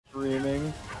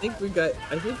I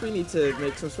think we need to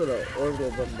make some sort of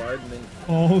orbital bombardment.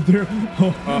 Oh, there.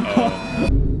 Oh.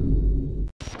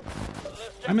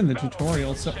 I'm in the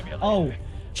tutorial, so. Oh,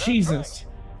 Jesus.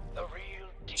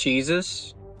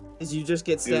 Jesus? Did you just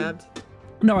get stabbed?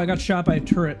 No, I got shot by a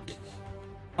turret.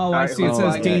 Oh, I see. It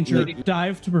says danger.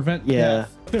 Dive to prevent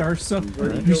death. There are so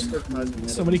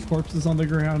many corpses on the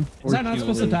ground. Is that not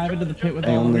supposed to dive into the pit with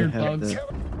all the weird bugs?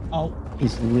 Oh.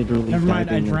 He's literally. Never mind,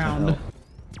 I drowned.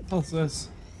 What's this?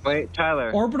 Wait,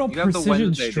 Tyler. Orbital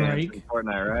precision strike. In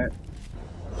Fortnite, right?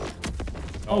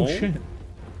 Oh shit.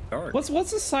 Dark. What's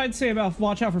the sign say about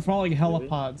watch out for falling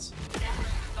helipods?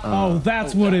 Oh,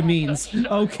 that's what it means.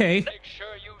 Okay. Make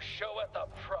sure you show it the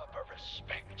proper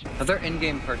respect. Are there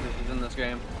in-game purchases in this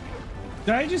game?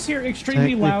 Did I just hear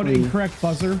extremely loud incorrect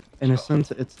buzzer? In a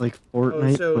sense, it's like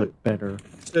Fortnite, but better.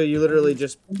 So you literally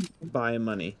just buy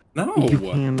money. No. You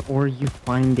can, or you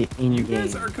find it in game. You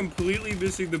guys are completely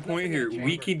missing the point here.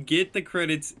 We could get the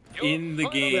credits in the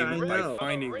game by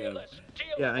finding them.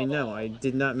 Yeah, I know. I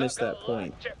did not miss that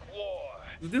point.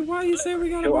 Then why you say we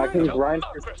gotta I can grind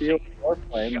for Teal or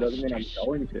flame, doesn't mean I'm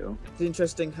going to. It's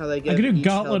interesting how they get. I could do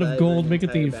Gauntlet of Gold, make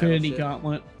it the Infinity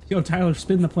Gauntlet. Yo, Tyler,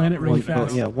 spin the planet really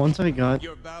fast. Yeah, once I got it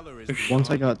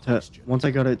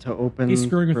to open. He's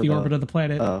screwing with the orbit of the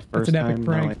planet. That's an epic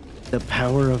prank. The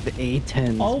power of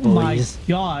A10. Oh my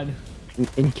god.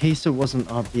 In case it wasn't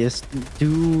obvious, do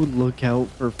look out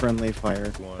for friendly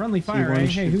fire. Friendly fire, eh?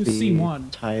 Hey, who's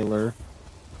C1? Tyler.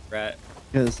 Rat.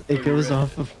 Because it goes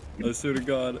off of. I swear to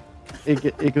God.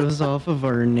 It goes off of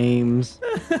our names.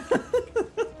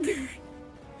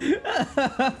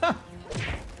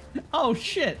 Oh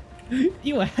shit!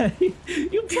 You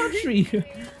punched me.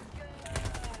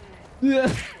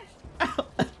 God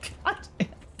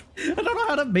damn. I don't know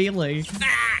how to melee.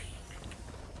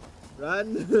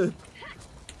 Run.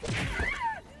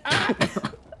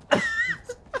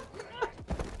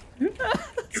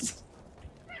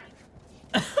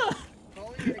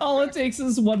 All it takes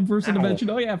is one person to mention,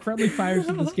 oh yeah, friendly fires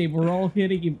in this game. We're all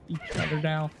hitting each other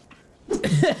now.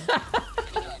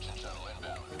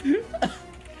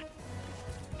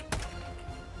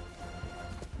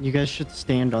 You guys should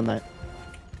stand on that.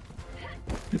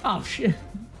 Oh shit.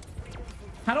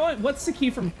 How do I, what's the key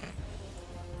from?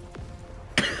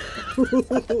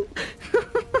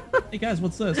 Hey guys,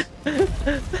 what's this?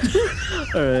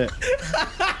 Alright.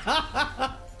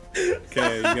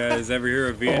 Okay, you guys ever hear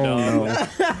of Vietnam? Oh,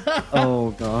 no.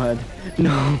 Oh god.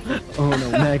 No. Oh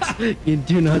no, Max, you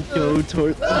do not go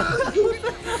toward.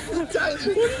 What are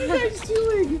you guys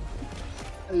doing?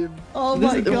 Oh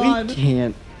my god. We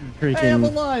can't freaking. I am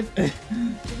alive.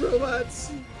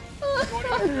 Robots.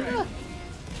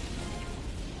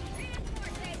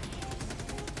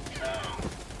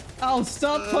 Oh,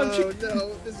 stop punching. Oh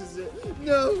no, this is it.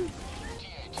 No.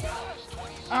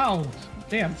 Ow.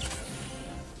 Damn.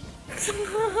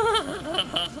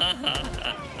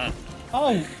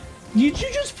 Oh, did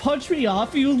you just punch me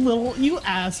off, you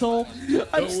asshole?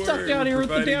 I'm stuck down here with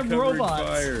the damn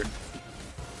robots.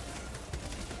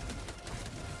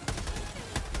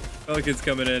 Pelican's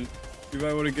coming in. You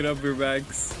might want to get up here,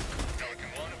 Max.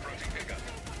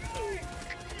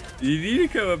 You need to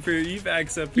come up here.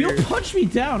 Evacs up here. You punch me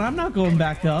down. I'm not going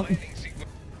back up.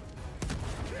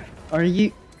 Are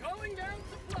you?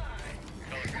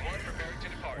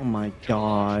 Oh my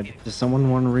god. Does someone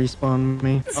want to respawn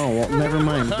me? Oh, well, never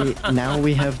mind. Now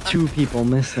we have 2 people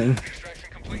missing.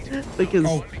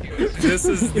 Because this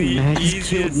is the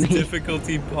easiest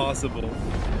difficulty possible.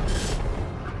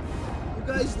 You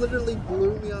guys literally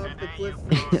blew me off the cliff.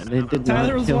 Yeah, they did Tyler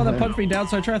not was the kill one that him. punched me down,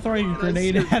 so I tried throwing a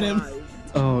grenade at him.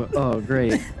 Oh,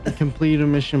 great. Complete a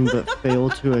mission but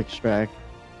failed to extract.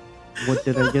 What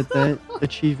did I get that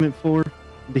achievement for?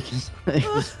 Because I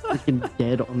was freaking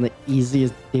dead on the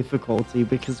easiest difficulty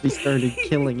because we started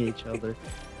killing each other.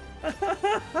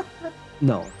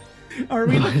 No. Are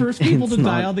we the first people to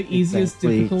die on the easiest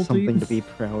difficulty? Something to be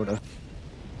proud of.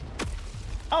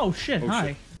 Oh shit, hi.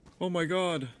 Shit. Oh my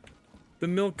god. The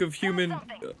milk of human...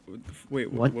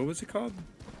 wait, what was it called?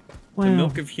 Wow. The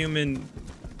milk of human...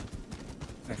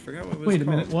 I forgot what it was Wait a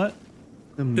called. minute, what?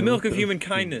 The milk of human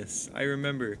kindness. I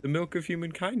remember. The milk of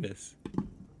human kindness.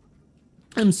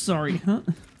 I'm sorry, huh?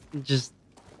 Just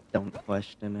don't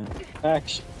question it.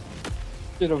 Max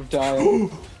should have died.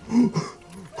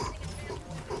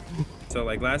 So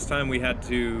like last time we had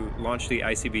to launch the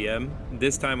ICBM,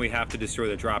 this time we have to destroy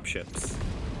the dropships.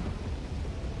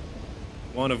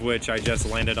 One of which I just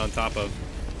landed on top of.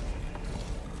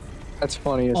 That's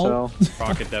funny as hell.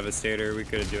 Rocket Devastator, we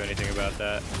couldn't do anything about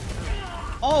that.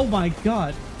 Oh my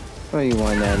god. What do you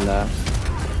want then?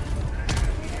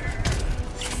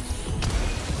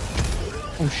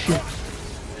 Oh shit.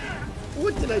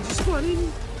 What did I just spawn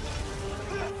in?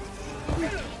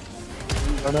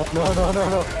 No.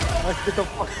 Max, get the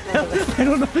fuck out. I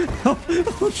don't know.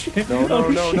 Oh shit. No.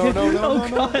 Oh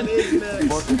god.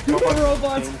 Max. More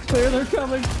robots. They're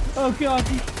coming. Oh god.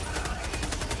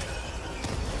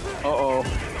 Uh-oh.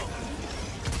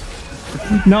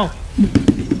 No.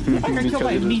 I got killed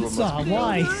by a meat saw.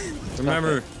 Why?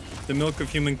 Remember, the milk of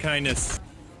human kindness.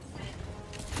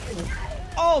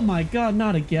 Oh my god,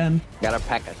 not again. Got a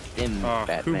pack of stim, Who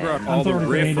Batman. brought all the throwing a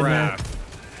grenade in there. riffraff?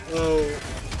 Oh.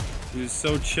 Who's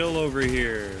so chill over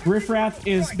here? Riffraff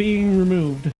is being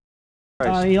removed.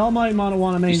 Y'all might want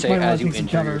to You make say as you some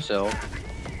injure cover. yourself.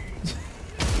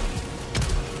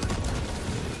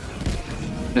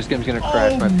 This game's gonna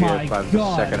crash my PS5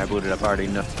 the second I boot it up. I already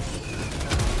know.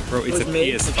 Bro, it's a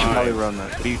made for Probably PS5. run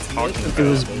that. What are you talking It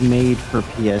was about? made for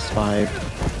PS5.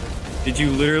 Did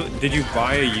you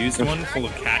buy a used one full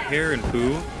of cat hair and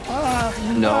poo?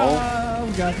 No.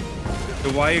 Oh god.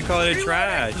 So why you call it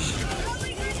trash?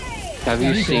 Have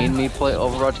you seen me play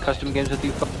Overwatch custom games with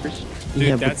you fuckers? Dude,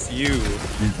 Yeah, but that's you.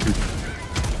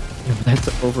 that's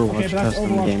Overwatch Okay, but that's custom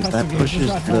Overwatch games. custom That games, pushes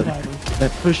it's not Helldivers.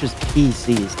 that pushes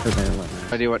PCs to their limit.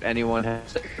 I do what anyone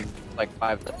has said in like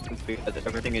 5 seconds because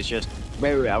everything is just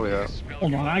very out there.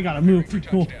 Hold on, I gotta move.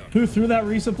 Cool. Who threw that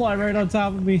resupply right on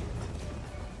top of me?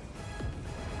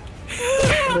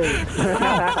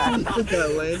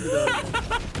 That landed on.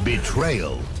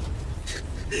 Betrayal.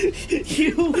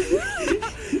 You.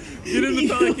 Get in the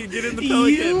pelican, get in the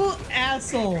pelican. You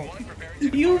asshole.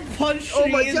 You punched Oh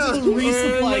me my into God. the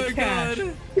resupply cache.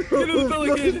 Get in the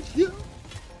pelican.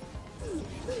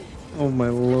 Oh my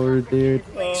lord, dude.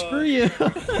 Screw you.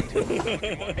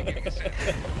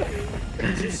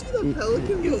 Did you see the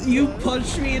pelican? You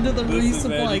punched me into the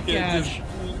Listen, man, resupply you can't cache.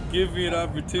 just give me an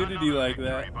opportunity like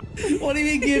that. What do you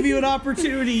mean give you an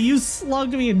opportunity? You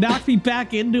slugged me and knocked me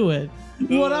back into it.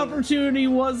 What opportunity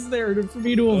was there for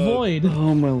me to avoid?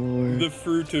 Oh my lord. The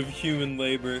fruit of human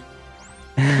labor.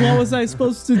 What was I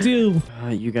supposed to do?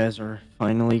 You guys are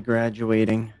finally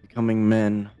graduating, becoming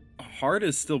men. Hard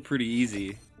is still pretty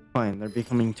easy. Fine, they're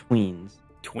becoming tweens.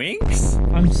 Twinks?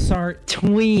 I'm sorry.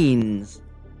 Tweens.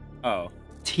 Oh.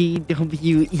 TWEENS.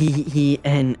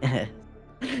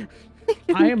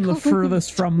 I am the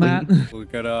furthest from that.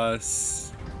 Look at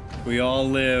us. We all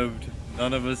lived.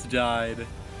 None of us died.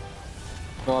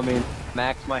 Well, I mean,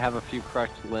 Max might have a few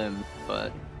crushed limbs,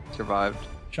 but survived.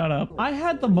 Shut up. I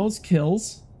had the most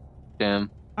kills. Damn.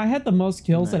 I had the most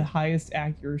kills at highest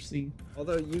accuracy.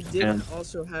 Although you did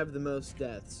also have the most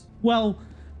deaths. Well,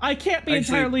 I can't be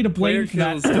Actually, entirely to blame for player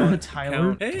that, kills don't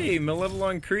Tyler. count. Hey,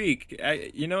 Malevelon Creek.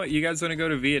 You know what? You guys want to go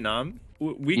to Vietnam?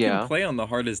 We can play on the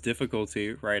hardest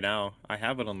difficulty right now. I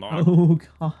have it unlocked. Oh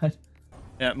god.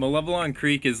 Yeah, Malevelon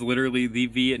Creek is literally the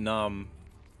Vietnam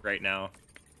right now.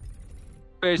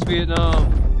 Space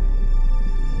Vietnam.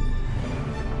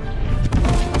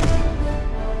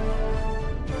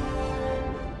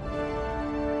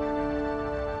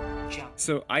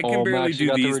 So I can barely Max, you do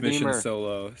got the these Redeemer. missions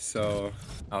solo, so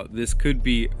this could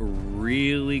be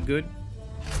really good,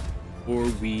 or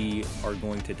we are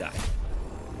going to die.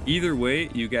 Either way,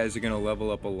 you guys are going to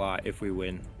level up a lot if we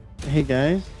win. Hey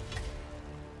guys.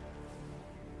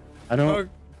 I don't.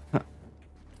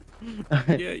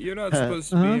 Yeah, you're not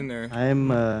supposed to be in there. I'm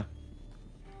a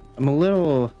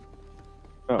little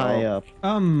high up.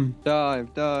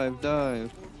 Dive, dive,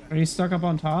 dive. Are you stuck up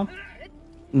on top?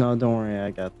 No, don't worry,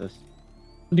 I got this.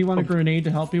 Do you want a grenade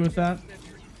to help you with that?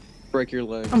 Break your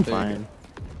leg. I'm fine.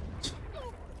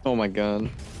 Oh my god.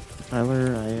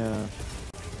 Tyler,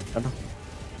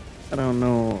 I don't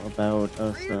know about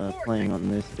us playing on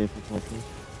this difficulty.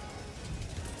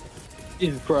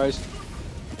 Jesus Christ.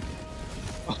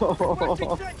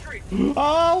 Oh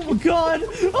my god!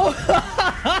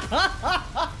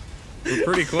 We're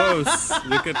pretty close.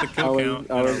 Look at the kill count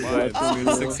and our lives. We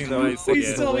have 16 lives to Please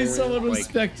get. tell me someone was like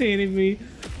spectating me.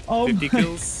 Oh 50 my.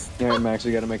 kills. Yeah, Max,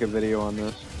 we gotta make a video on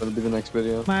this. That'll be the next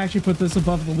video. I actually put this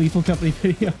above the Lethal Company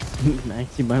video.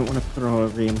 Max, you might want to throw a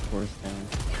reinforce down.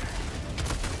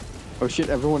 Oh shit,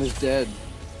 everyone is dead.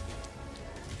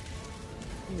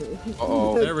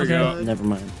 Uh-oh. There we go. Never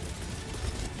mind.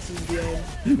 This is the end.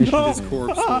 This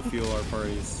corpse will fuel our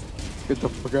parties. Get the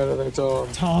fuck out of there, Tom.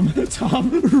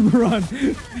 Tom, run.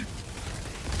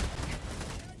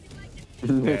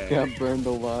 Nick got burned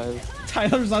alive.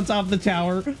 Tyler's on top of the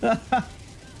tower.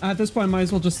 At this point, I might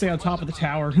as well just stay on top of the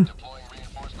tower.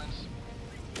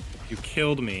 You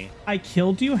killed me. I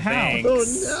killed you? How?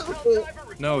 Thanks. Oh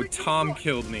no! No, Tom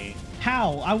killed me.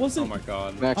 How? I wasn't. Oh my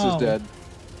god. Max Oh. is dead.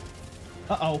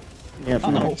 Uh-oh. Yeah,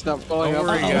 Uh-oh. Stop falling Don't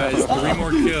up. worry, guys. 3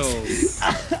 more kills.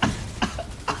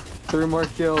 3 more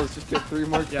kills. Just get 3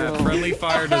 more Yeah, kills. friendly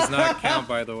fire does not count,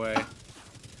 by the way.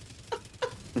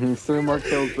 3 more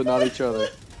kills, but not each other.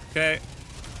 Okay.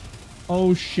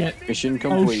 Oh shit. Mission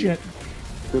complete. Oh shit.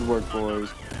 Good work, boys.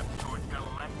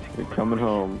 You're coming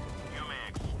home.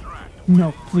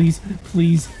 No, please,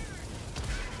 please.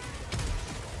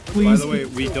 Please. By the way,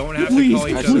 we don't have to Please, call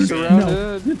each I other just names.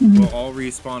 surrounded. We'll all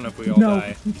respawn if we all No.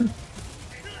 die.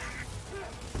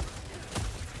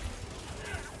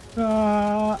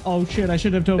 Oh shit, I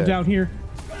should have dove down here.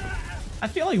 I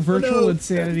feel like virtual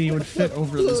insanity would fit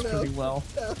over this pretty well.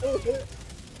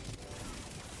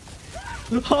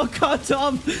 Oh god,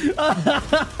 Tom!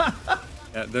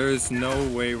 Yeah, there's no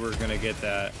way we're gonna get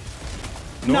that.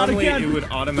 Not Normally again. it would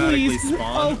automatically Please.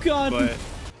 spawn, Oh god! but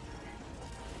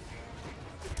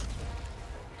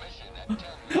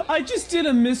I just did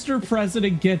a Mr.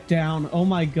 President get down. Oh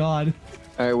my god.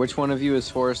 Alright, which one of you is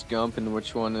Forrest Gump and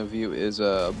which one of you is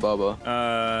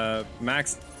Bubba?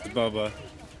 Max is Bubba.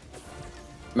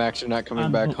 Max, you're not coming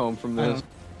I'm back ho- home from I this.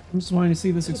 I'm just wanting to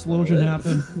see this explosion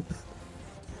happen.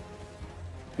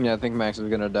 Yeah, I think Max is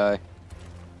gonna die.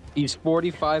 He's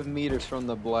 45 meters from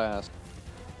the blast.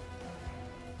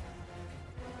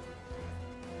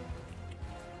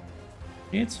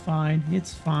 It's fine.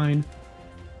 It's fine.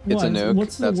 It's a What? nuke.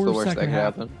 What's the That's worst the worst that that could could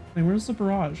happen? happen. Like, where's the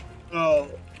barrage? Oh.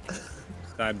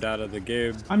 Dived out of the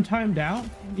game. I'm timed out?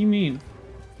 What do you mean?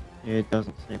 It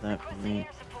doesn't say that for me.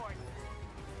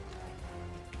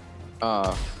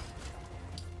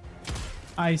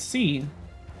 I see.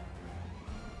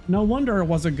 No wonder it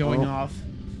wasn't going off.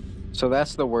 So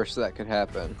that's the worst that could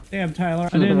happen. Damn, Tyler.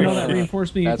 I didn't know that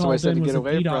reinforcement you That's why I called said in to was get a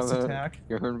away DDoS from attack. it.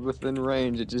 You're within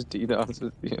range, it just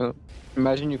DDoSes you.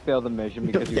 Imagine you fail the mission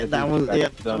because you that was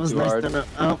that was nice to know.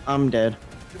 Oh, I'm dead.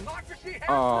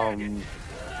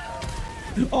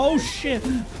 Oh shit!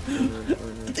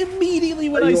 Immediately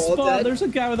when Are I you all spawn, dead? there's a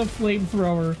guy with a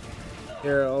flamethrower.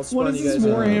 Here, I'll spawn What is you this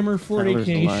guys Warhammer Tyler's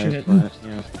 40k alive, shit? but,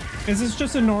 yeah. Is this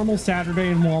just a normal Saturday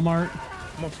in Walmart?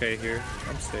 I'm okay here.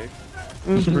 I'm safe.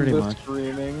 Pretty The much.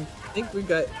 screaming. I think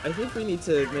we need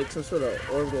to make some sort of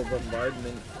orbital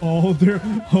bombardment. Oh, there.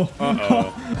 Oh.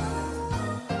 Uh-oh.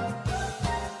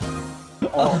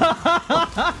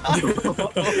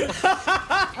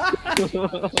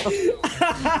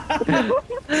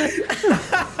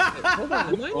 Hold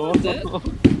on, am I all dead?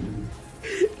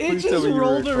 It Please tell just me you were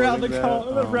rolled around the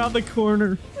recording that. around the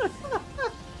corner.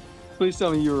 Please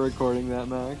tell me you were recording that,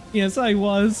 Mac. Yes, I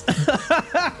was.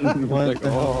 What Like,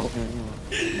 the hell?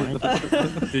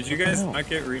 Did you guys not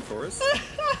get reinforced?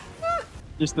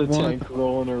 Just the What? tank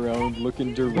rolling around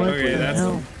looking directly. Okay, the that's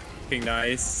hell? fucking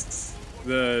nice.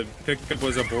 The pickup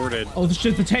was aborted. Oh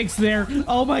shit, the tank's there.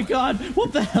 Oh my god,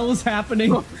 what the hell is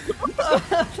happening? What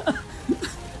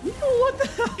the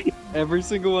hell? Every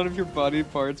single one of your body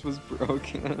parts was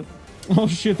broken. Oh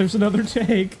shit, there's another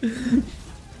tank.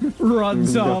 Run,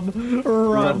 Tom.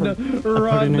 Run. Put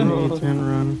in an Run. A10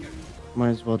 run. Might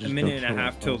as well A just minute go and a kill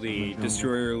half till ourselves in the jungle.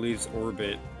 destroyer leaves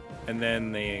orbit, and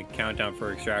then the countdown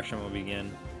for extraction will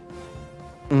begin.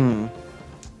 Mm.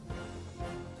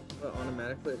 Will it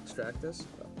automatically extract us?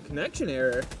 Connection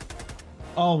error.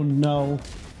 Oh no.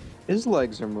 His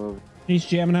legs are moving. He's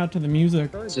jamming out to the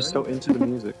music. He's just so into the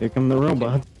music. Here come the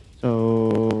robots.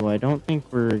 So I don't think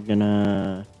we're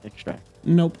gonna extract.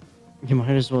 Nope. You might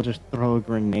as well just throw a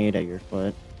grenade at your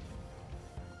foot.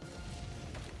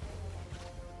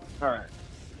 Alright.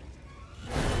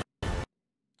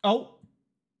 Oh.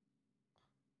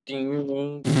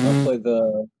 I'll play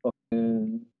the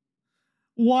fucking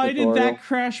Why did tutorial. that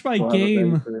crash my We'll have a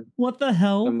game? banker. What the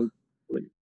hell?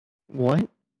 What? My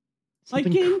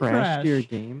Something game crashed your crashed.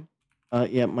 game?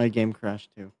 Yeah, my game crashed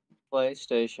too.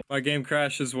 PlayStation. My game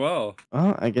crashed as well.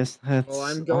 Oh, I guess that's Well,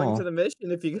 I'm going all. to the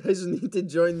mission if you guys need to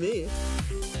join me.